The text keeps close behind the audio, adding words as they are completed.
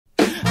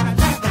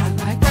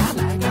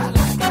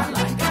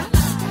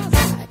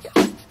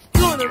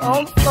it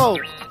on the floor.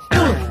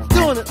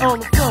 Doing it on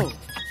the floor.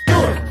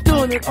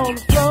 Doing it on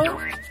the floor.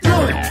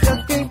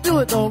 Just can't do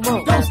it no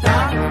more. Don't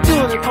stop.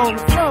 Doing it on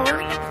the floor.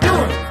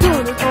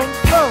 Doing it on the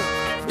floor.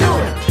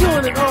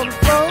 Doing it on the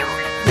floor.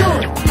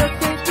 Just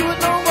can't do it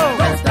no more.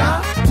 Don't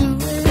stop. Do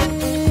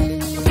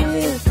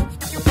it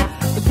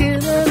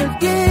again and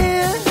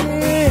again.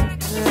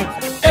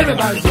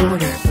 Everybody's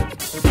doing it.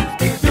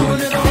 Keep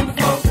doing it on the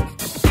floor.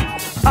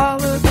 All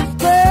of this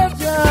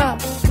pleasure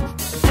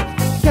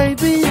can't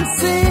be a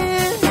sin.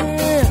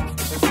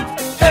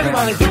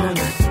 Everybody's doing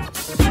it.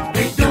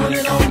 Keep doing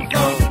it on the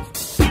floor.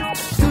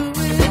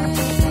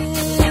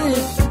 Do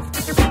it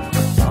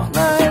all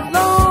night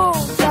long,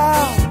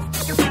 y'all.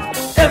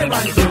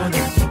 Everybody's doing it.